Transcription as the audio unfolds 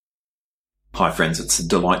Hi friends, it's a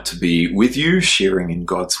delight to be with you, sharing in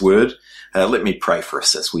God's Word. Let me pray for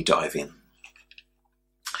us as we dive in.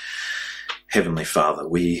 Heavenly Father,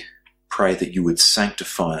 we pray that you would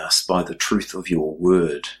sanctify us by the truth of your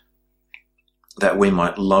Word, that we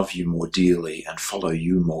might love you more dearly and follow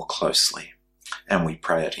you more closely. And we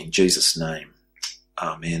pray it in Jesus' name.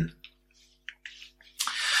 Amen.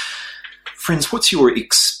 Friends, what's your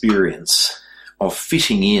experience of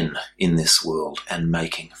fitting in this world and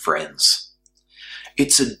making friends?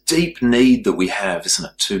 It's a deep need that we have, isn't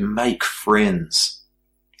it, to make friends.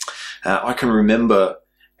 I can remember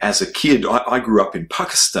as a kid, I grew up in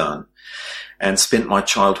Pakistan and spent my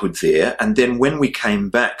childhood there. And then when we came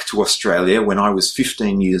back to Australia, when I was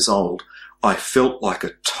 15 years old, I felt like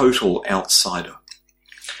a total outsider.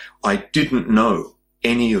 I didn't know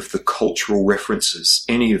any of the cultural references,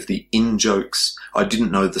 any of the in-jokes. I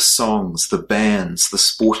didn't know the songs, the bands, the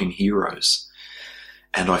sporting heroes.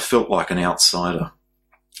 And I felt like an outsider.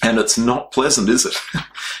 And it's not pleasant, is it?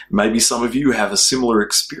 Maybe some of you have a similar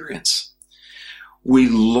experience. We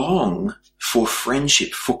long for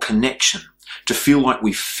friendship, for connection, to feel like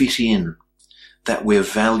we fit in, that we're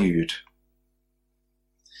valued.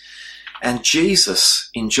 And Jesus,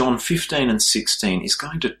 in John 15 and 16, is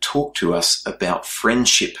going to talk to us about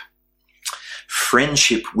friendship.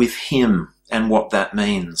 Friendship with him and what that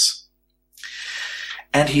means.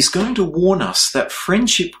 And he's going to warn us that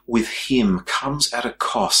friendship with him comes at a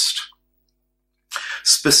cost.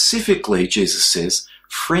 Specifically, Jesus says,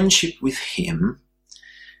 friendship with him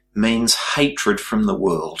means hatred from the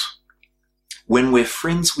world. When we're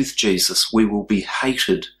friends with Jesus, we will be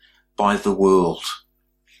hated by the world.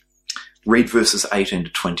 Read verses 18 to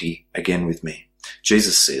 20 again with me.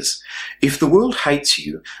 Jesus says, "If the world hates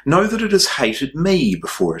you, know that it has hated me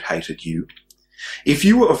before it hated you. If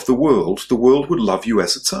you were of the world would love you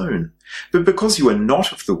as its own. But because you are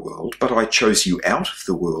not of the world, but I chose you out of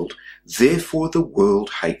the world, therefore the world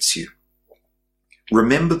hates you.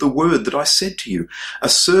 Remember the word that I said to you, a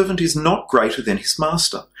servant is not greater than his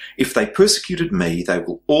master. If they persecuted me, they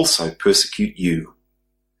will also persecute you.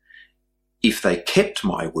 If they kept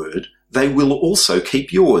my word, they will also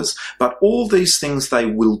keep yours. But all these things they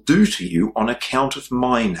will do to you on account of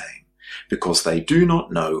my name, because they do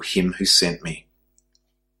not know him who sent me."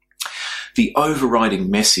 The overriding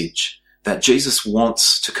message that Jesus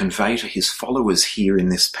wants to convey to his followers here in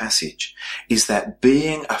this passage is that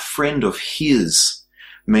being a friend of his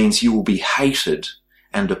means you will be hated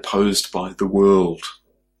and opposed by the world.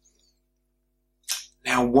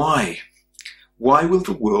 Now, why? Why will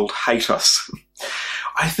the world hate us?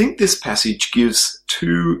 I think this passage gives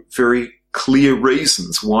two very clear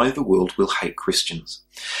reasons why the world will hate Christians.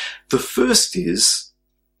 The first is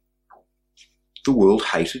the world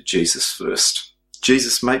hated Jesus first.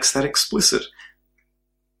 Jesus makes that explicit.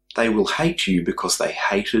 They will hate you because they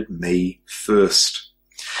hated me first.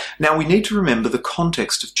 Now we need to remember the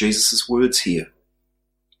context of Jesus' words here.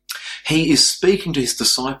 He is speaking to his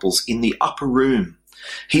disciples in the upper room.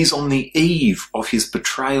 He's on the eve of his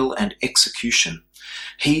betrayal and execution.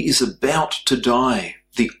 He is about to die,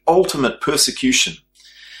 the ultimate persecution.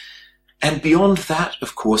 And beyond that,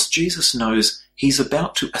 of course, Jesus knows he's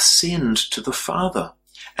about to ascend to the Father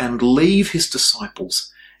and leave his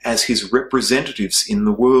disciples as his representatives in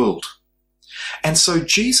the world. And so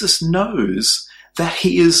Jesus knows that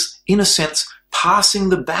he is, in a sense, passing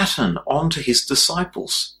the baton on to his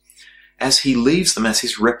disciples as he leaves them as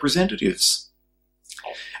his representatives.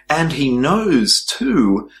 And he knows,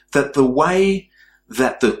 too, that the way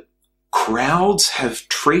that the crowds have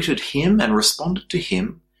treated him and responded to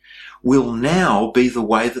him will now be the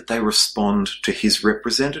way that they respond to his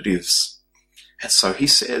representatives. And so he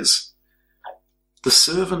says, the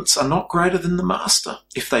servants are not greater than the master.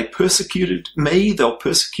 If they persecuted me, they'll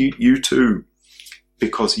persecute you too,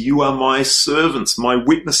 because you are my servants, my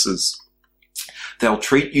witnesses. They'll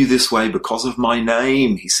treat you this way because of my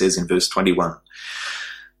name, he says in verse 21.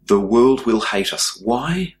 The world will hate us.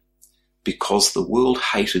 Why? Because the world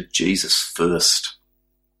hated Jesus first.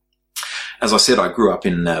 As I said, I grew up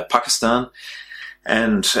in Pakistan,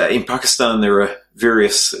 and in Pakistan there are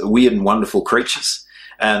various weird and wonderful creatures.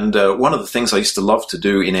 And one of the things I used to love to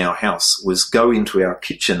do in our house was go into our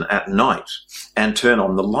kitchen at night and turn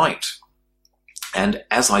on the light. And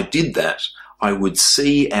as I did that, I would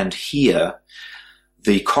see and hear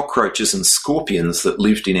the cockroaches and scorpions that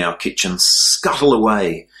lived in our kitchen scuttle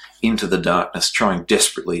away into the darkness, trying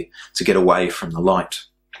desperately to get away from the light.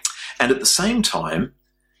 And at the same time,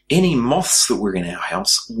 any moths that were in our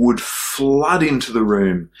house would flood into the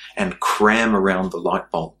room and cram around the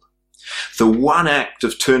light bulb. The one act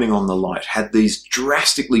of turning on the light had these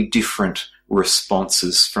drastically different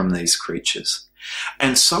responses from these creatures.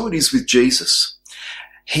 And so it is with Jesus.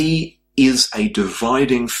 He is a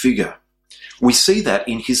dividing figure. We see that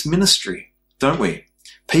in his ministry, don't we?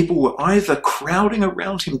 People were either crowding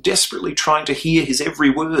around him, desperately trying to hear his every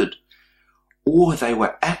word, or they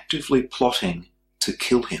were actively plotting to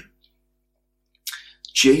kill him.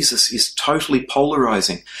 Jesus is totally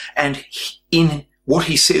polarizing, and in what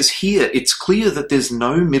he says here, it's clear that there's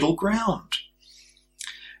no middle ground.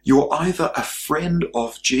 You're either a friend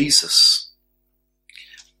of Jesus,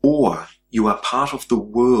 or you are part of the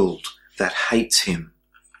world that hates him.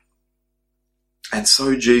 And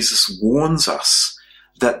so Jesus warns us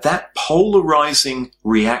that that polarizing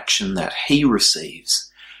reaction that he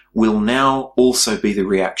receives will now also be the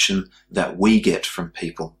reaction that we get from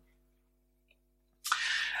people.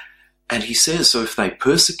 And he says, so if they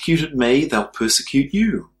persecuted me, they'll persecute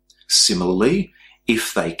you. Similarly,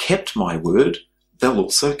 if they kept my word, they'll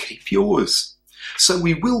also keep yours. So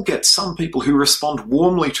we will get some people who respond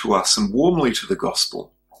warmly to us and warmly to the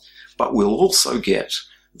gospel, but we'll also get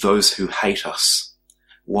those who hate us.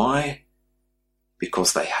 Why?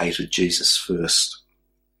 Because they hated Jesus first.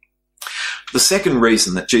 The second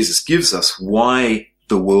reason that Jesus gives us why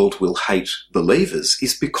the world will hate believers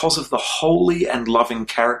is because of the holy and loving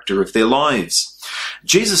character of their lives.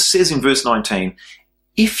 Jesus says in verse 19,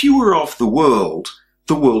 if you were of the world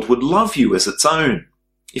would love you as its own.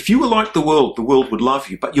 If you were like the world would love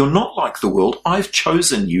you, but you're not like the world. I've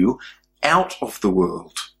chosen you out of the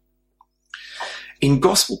world. In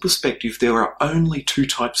gospel perspective, there are only two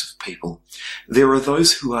types of people. There are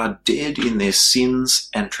those who are dead in their sins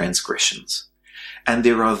and transgressions, and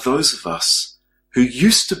there are those of us who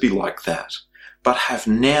used to be like that, but have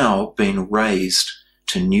now been raised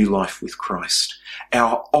to new life with Christ.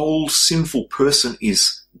 Our old sinful person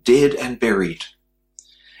is dead and buried,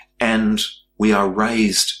 and we are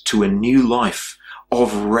raised to a new life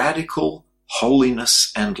of radical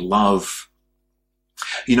holiness and love.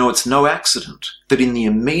 You know, it's no accident that in the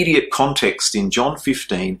immediate context in John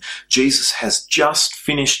 15, Jesus has just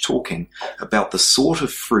finished talking about the sort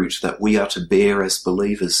of fruit that we are to bear as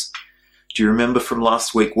believers. Do you remember from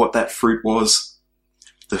last week what that fruit was?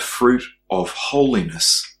 The fruit of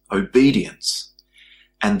holiness, obedience,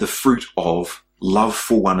 and the fruit of love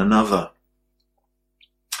for one another.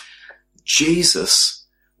 Jesus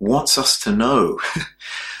wants us to know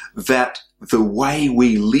that the way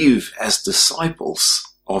we live as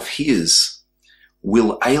disciples of his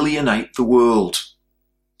will alienate the world.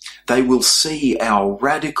 They will see our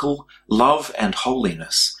radical love and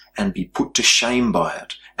holiness and be put to shame by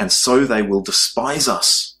it, and so they will despise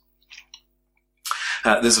us.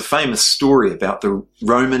 There's a famous story about the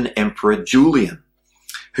Roman Emperor Julian,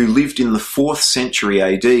 who lived in the 4th century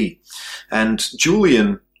AD. And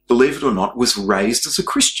Julian, believe it or not, was raised as a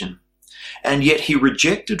Christian. And yet he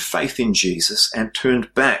rejected faith in Jesus and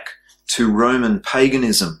turned back to Roman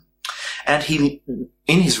paganism. And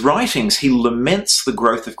in his writings, he laments the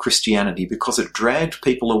growth of Christianity because it dragged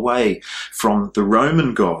people away from the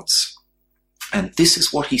Roman gods. And this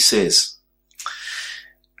is what he says.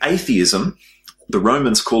 Atheism, the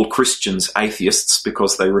Romans called Christians atheists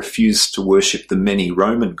because they refused to worship the many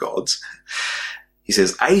Roman gods. He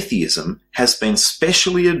says, atheism has been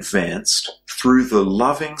specially advanced through the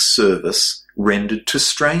loving service rendered to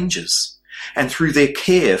strangers and through their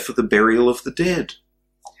care for the burial of the dead.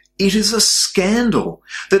 It is a scandal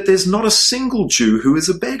that there's not a single Jew who is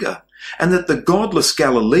a beggar, and that the godless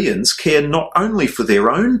Galileans care not only for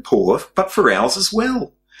their own poor, but for ours as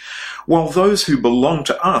well, while those who belong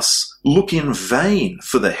to us look in vain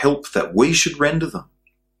for the help that we should render them.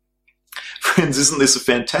 Friends, isn't this a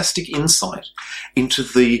fantastic insight into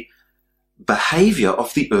the behaviour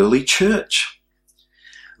of the early church?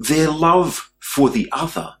 Their love for the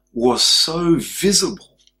other was so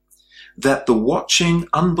visible that the watching,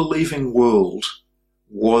 unbelieving world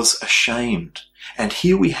was ashamed. And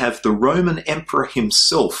here we have the Roman emperor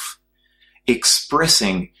himself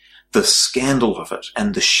expressing the scandal of it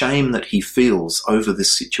and the shame that he feels over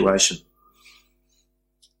this situation.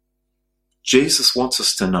 Jesus wants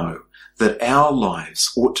us to know that our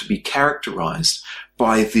lives ought to be characterized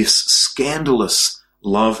by this scandalous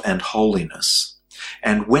love and holiness.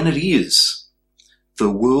 And when it is,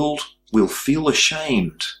 the world will feel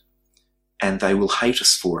ashamed and they will hate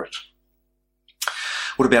us for it.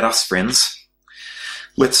 What about us, friends?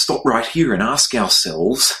 Let's stop right here and ask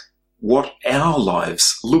ourselves what our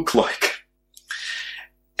lives look like.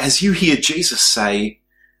 As you hear Jesus say,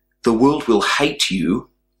 the world will hate you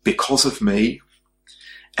because of me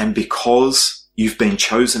and because you've been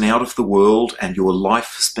chosen out of the world and your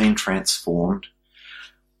life has been transformed,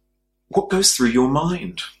 what goes through your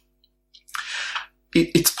mind?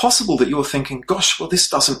 it's possible that you're thinking, gosh, well, this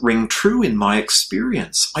doesn't ring true in my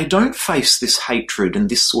experience. I don't face this hatred and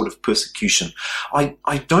this sort of persecution.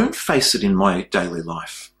 I don't face it in my daily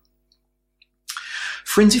life.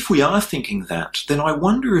 Friends, if we are thinking that, then I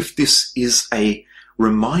wonder if this is a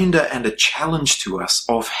reminder and a challenge to us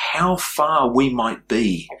of how far we might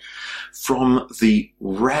be from the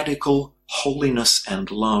radical holiness and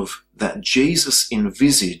love that Jesus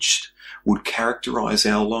envisaged would characterize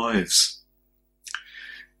our lives.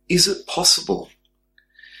 Is it possible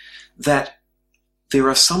that there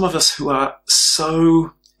are some of us who are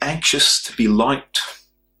so anxious to be liked,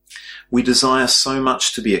 we desire so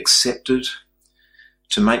much to be accepted,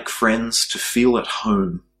 to make friends, to feel at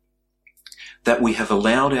home, that we have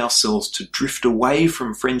allowed ourselves to drift away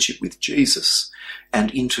from friendship with Jesus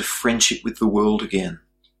and into friendship with the world again?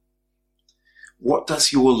 What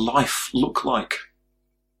does your life look like?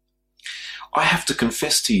 I have to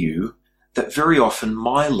confess to you that very often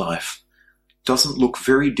my life doesn't look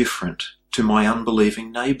very different to my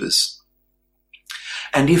unbelieving neighbours.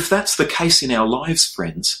 And if that's the case in our lives,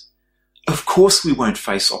 friends, of course we won't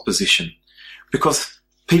face opposition, because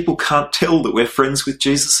people can't tell that we're friends with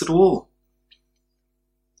Jesus at all.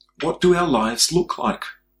 What do our lives look like?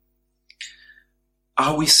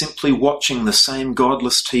 Are we simply watching the same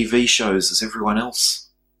godless TV shows as everyone else?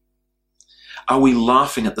 Are we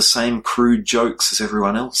laughing at the same crude jokes as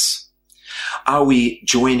everyone else? Are we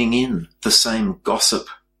joining in the same gossip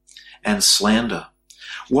and slander?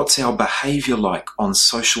 What's our behaviour like on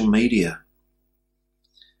social media?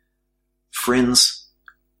 Friends,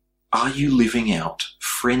 are you living out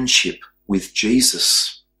friendship with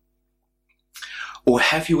Jesus? Or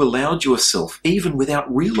have you allowed yourself, even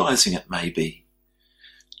without realising it maybe,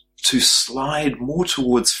 to slide more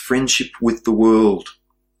towards friendship with the world?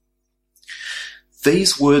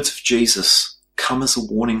 These words of Jesus come as a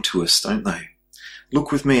warning to us, don't they?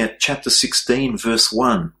 Look with me at chapter 16, verse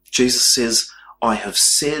 1. Jesus says, I have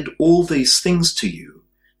said all these things to you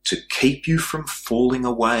to keep you from falling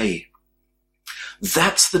away.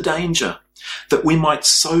 That's the danger, that we might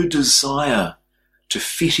so desire to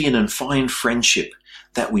fit in and find friendship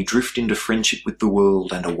that we drift into friendship with the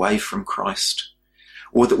world and away from Christ,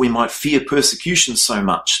 or that we might fear persecution so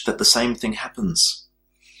much that the same thing happens.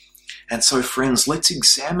 And so, friends, let's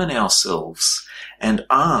examine ourselves and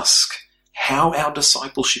ask how our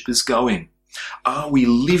discipleship is going. Are we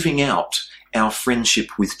living out our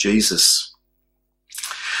friendship with Jesus?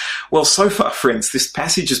 Well, so far, friends, this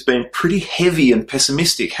passage has been pretty heavy and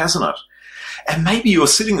pessimistic, hasn't it? And maybe you're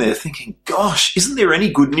sitting there thinking, gosh, isn't there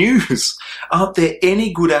any good news? Aren't there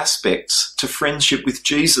any good aspects to friendship with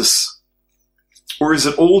Jesus? Or is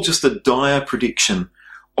it all just a dire prediction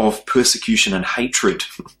of persecution and hatred?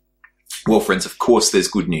 Well, friends, of course there's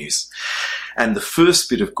good news. And the first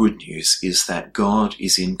bit of good news is that God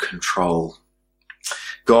is in control.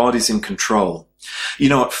 God is in control. You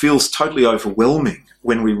know, it feels totally overwhelming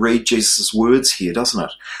when we read Jesus' words here, doesn't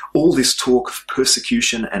it? All this talk of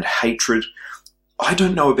persecution and hatred. I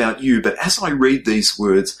don't know about you, but as I read these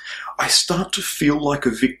words, I start to feel like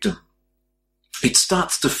a victim. It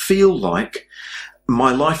starts to feel like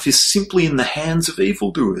my life is simply in the hands of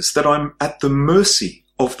evildoers, that I'm at the mercy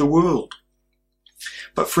of the world.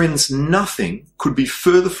 But friends, nothing could be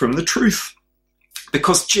further from the truth,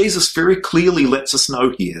 because Jesus very clearly lets us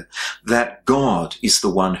know here that God is the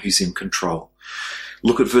one who's in control.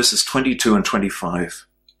 Look at verses 22 and 25.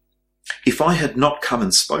 If I had not come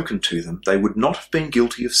and spoken to them, they would not have been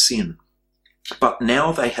guilty of sin. But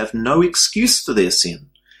now they have no excuse for their sin.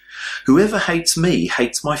 Whoever hates me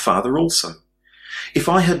hates my Father also. If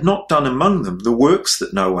I had not done among them the works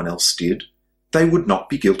that no one else did, they would not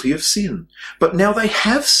be guilty of sin. But now they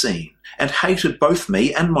have seen and hated both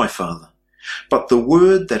me and my Father. But the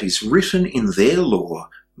word that is written in their law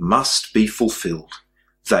must be fulfilled.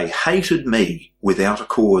 They hated me without a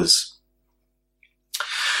cause.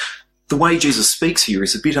 The way Jesus speaks here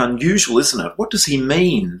is a bit unusual, isn't it? What does he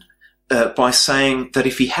mean by saying that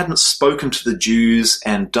if he hadn't spoken to the Jews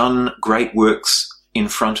and done great works in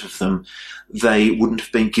front of them, they wouldn't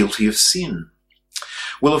have been guilty of sin?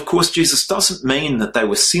 Well, of course, Jesus doesn't mean that they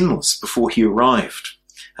were sinless before he arrived.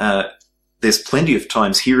 There's plenty of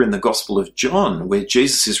times here in the Gospel of John where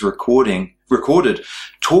Jesus is recorded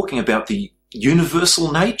talking about the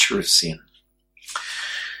universal nature of sin.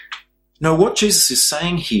 No, what Jesus is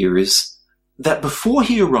saying here is that before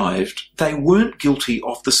he arrived, they weren't guilty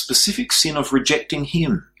of the specific sin of rejecting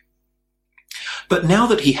him. But now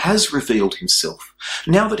that he has revealed himself,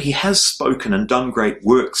 now that he has spoken and done great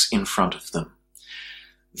works in front of them,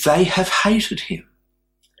 they have hated him,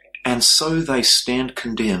 and so they stand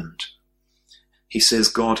condemned. he says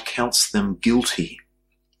God counts them guilty.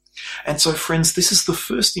 And so, friends, this is the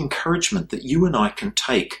first encouragement that you and I can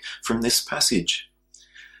take from this passage.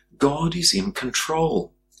 God is in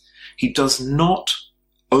control. He does not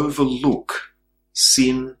overlook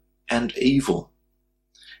sin and evil.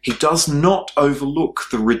 He does not overlook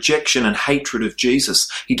the rejection and hatred of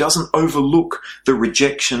Jesus. He doesn't overlook the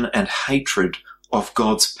rejection and hatred of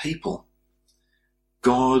God's people.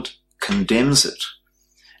 God condemns it,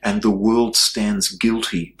 and the world stands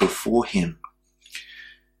guilty before him.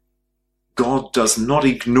 God does not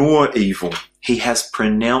ignore evil. He has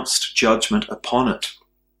pronounced judgment upon it.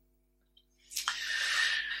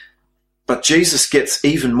 But Jesus gets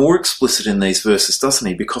even more explicit in these verses, doesn't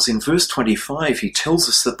he? Because in verse 25, he tells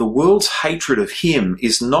us that the world's hatred of him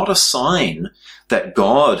is not a sign that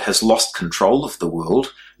God has lost control of the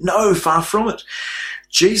world. No, far from it.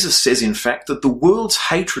 Jesus says, in fact, that the world's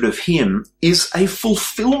hatred of him is a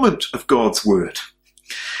fulfillment of God's word.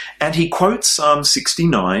 And he quotes Psalm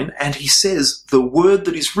 69, and he says, the word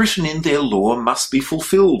that is written in their law must be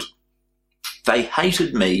fulfilled. They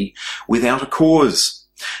hated me without a cause.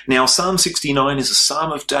 Now, Psalm 69 is a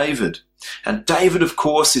psalm of David, and David, of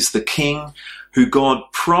course, is the king who God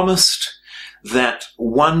promised that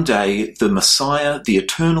one day the Messiah, the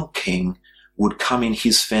eternal king, would come in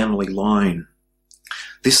his family line.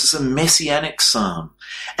 This is a messianic psalm,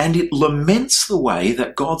 and it laments the way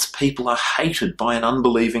that God's people are hated by an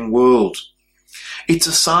unbelieving world. It's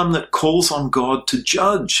a psalm that calls on God to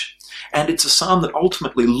judge, and it's a psalm that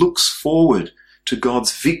ultimately looks forward to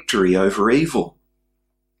God's victory over evil.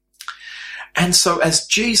 And so as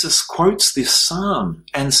Jesus quotes this psalm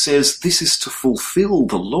and says this is to fulfill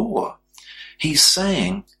the law, he's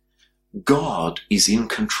saying God is in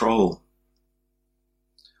control.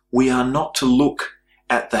 We are not to look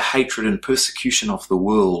at the hatred and persecution of the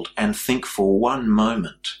world and think for one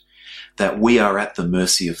moment that we are at the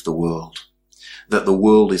mercy of the world, that the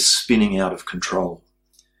world is spinning out of control.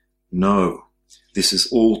 No, this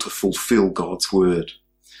is all to fulfill God's word.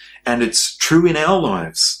 And it's true in our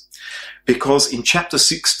lives, because in chapter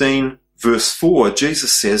 16, verse 4,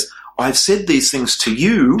 Jesus says, I've said these things to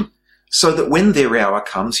you so that when their hour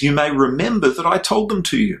comes, you may remember that I told them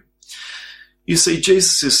to you. You see,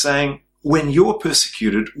 Jesus is saying, when you're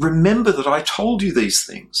persecuted, remember that I told you these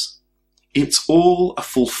things. It's all a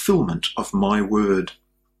fulfillment of my word.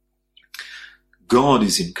 God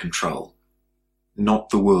is in control,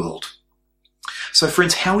 not the world. So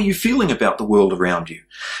friends, how are you feeling about the world around you?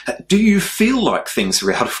 Do you feel like things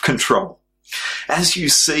are out of control? As you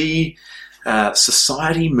see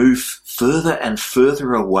society move further and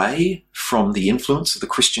further away from the influence of the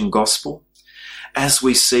Christian gospel, as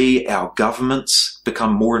we see our governments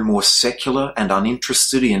become more and more secular and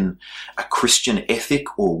uninterested in a Christian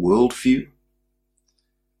ethic or worldview,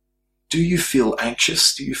 do you feel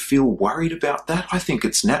anxious? Do you feel worried about that? I think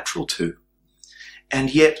it's natural to.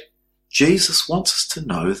 And yet, Jesus wants us to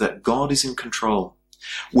know that God is in control.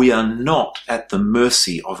 We are not at the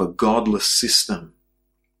mercy of a godless system.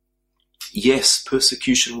 Yes,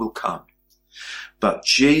 persecution will come, but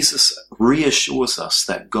Jesus reassures us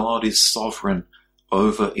that God is sovereign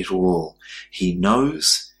over it all. He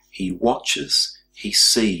knows, he watches, he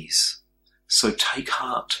sees. So take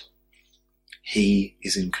heart. He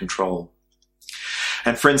is in control.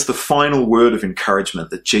 And friends, the final word of encouragement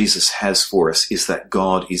that Jesus has for us is that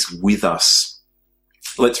God is with us.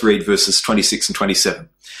 Let's read verses 26 and 27.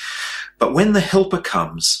 But when the Helper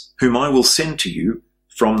comes, whom I will send to you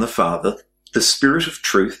from the Father, the Spirit of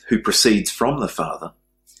truth who proceeds from the Father,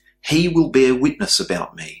 he will bear witness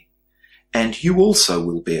about me, and you also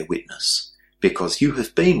will bear witness, because you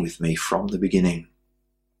have been with me from the beginning.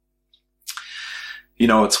 You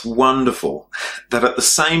know, it's wonderful that at the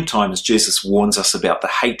same time as Jesus warns us about the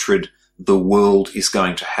hatred the world is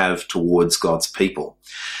going to have towards God's people,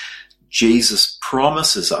 Jesus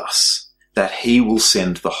promises us that he will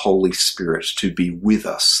send the Holy Spirit to be with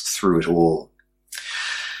us through it all.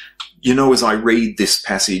 You know, as I read this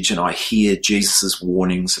passage and I hear Jesus'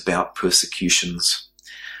 warnings about persecutions,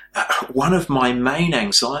 one of my main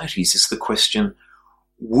anxieties is the question,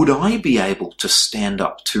 would I be able to stand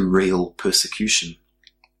up to real persecution?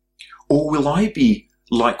 Or will I be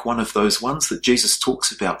like one of those ones that Jesus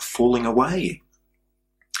talks about falling away?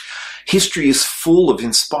 History is full of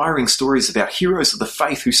inspiring stories about heroes of the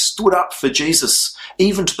faith who stood up for Jesus,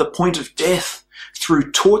 even to the point of death,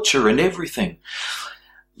 through torture and everything.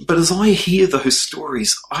 But as I hear those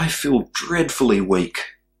stories, I feel dreadfully weak.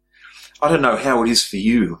 I don't know how it is for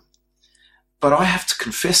you, but I have to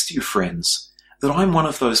confess to you, friends, that I'm one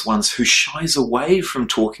of those ones who shies away from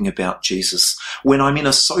talking about Jesus when I'm in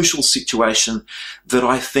a social situation that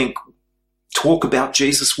I think talk about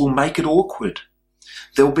Jesus will make it awkward.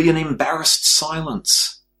 There'll be an embarrassed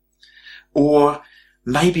silence. Or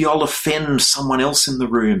maybe I'll offend someone else in the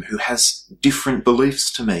room who has different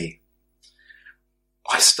beliefs to me.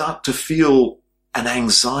 I start to feel an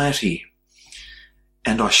anxiety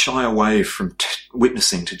and I shy away from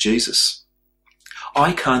witnessing to Jesus.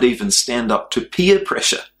 I can't even stand up to peer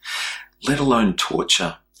pressure, let alone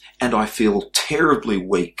torture, and I feel terribly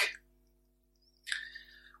weak.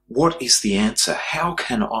 What is the answer? How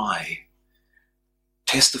can I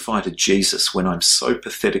testify to Jesus when I'm so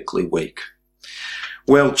pathetically weak?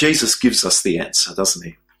 Well, Jesus gives us the answer, doesn't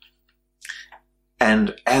he?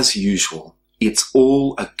 And as usual, it's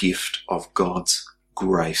all a gift of God's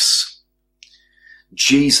grace.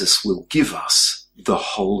 Jesus will give us the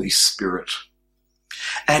Holy Spirit.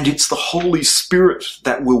 And it's the Holy Spirit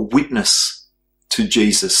that will witness to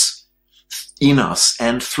Jesus in us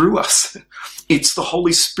and through us. It's the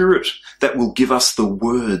Holy Spirit that will give us the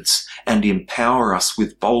words and empower us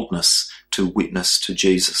with boldness to witness to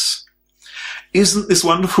Jesus. Isn't this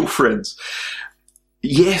wonderful, friends?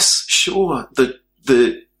 Yes, sure,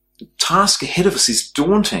 the task ahead of us is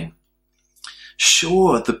daunting.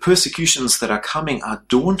 Sure, the persecutions that are coming are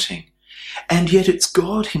daunting. And yet it's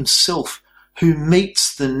God himself who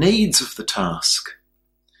meets the needs of the task.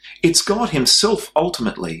 It's God himself,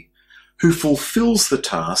 ultimately, who fulfills the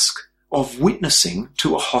task of witnessing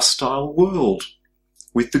to a hostile world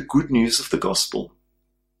with the good news of the gospel.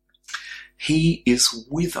 He is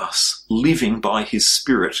with us, living by his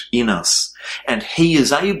Spirit in us, and he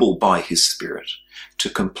is able by his Spirit to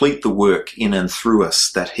complete the work in and through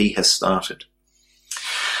us that he has started.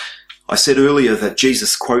 I said earlier that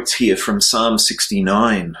Jesus quotes here from Psalm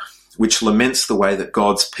 69, which laments the way that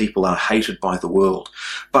God's people are hated by the world.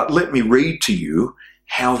 But let me read to you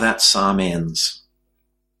how that psalm ends.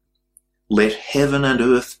 Let heaven and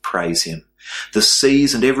earth praise him, the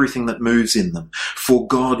seas and everything that moves in them. For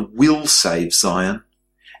God will save Zion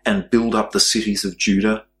and build up the cities of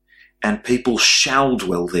Judah, and people shall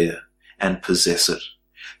dwell there and possess it.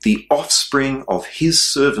 The offspring of his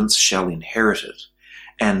servants shall inherit it,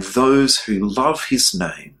 and those who love his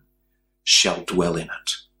name shall dwell in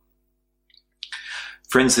it.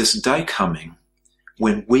 Friends, there's a day coming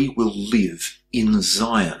when we will live in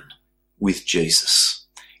Zion with Jesus,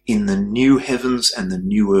 in the new heavens and the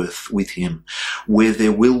new earth with him, where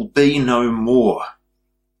there will be no more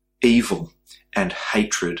evil and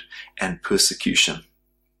hatred and persecution.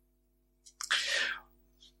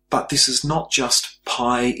 But this is not just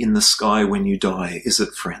pie in the sky when you die, is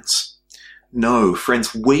it, friends? No,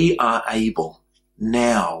 friends, we are able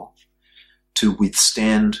now to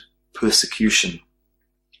withstand persecution.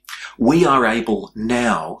 We are able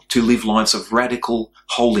now to live lives of radical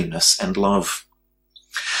holiness and love.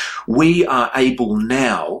 We are able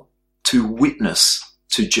now to witness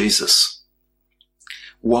to Jesus.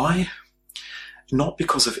 Why? Not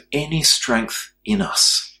because of any strength in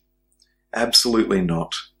us. Absolutely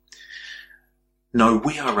not. No,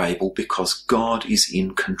 we are able because God is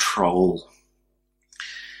in control.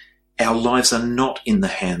 Our lives are not in the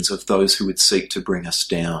hands of those who would seek to bring us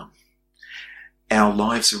down. Our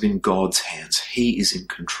lives are in God's hands. He is in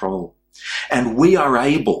control. And we are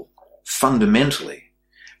able, fundamentally,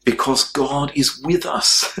 because God is with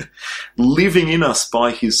us, living in us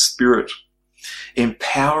by his Spirit,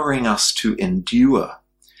 empowering us to endure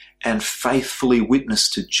and faithfully witness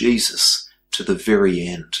to Jesus to the very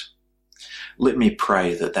end. Let me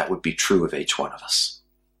pray that that would be true of each one of us.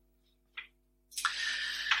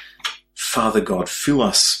 Father God, fill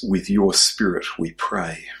us with your Spirit, we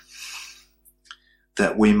pray,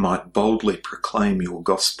 that we might boldly proclaim your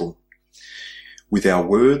gospel with our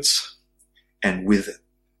words and with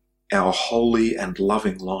our holy and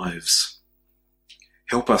loving lives.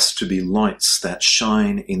 Help us to be lights that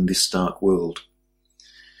shine in this dark world.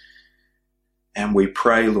 And we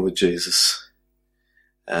pray, Lord Jesus,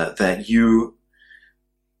 that you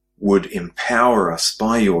would empower us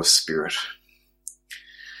by your Spirit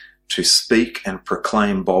to speak and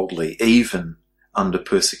proclaim boldly, even under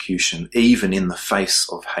persecution, even in the face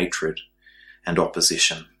of hatred and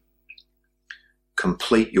opposition.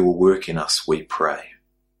 Complete your work in us, we pray.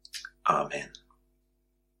 Amen.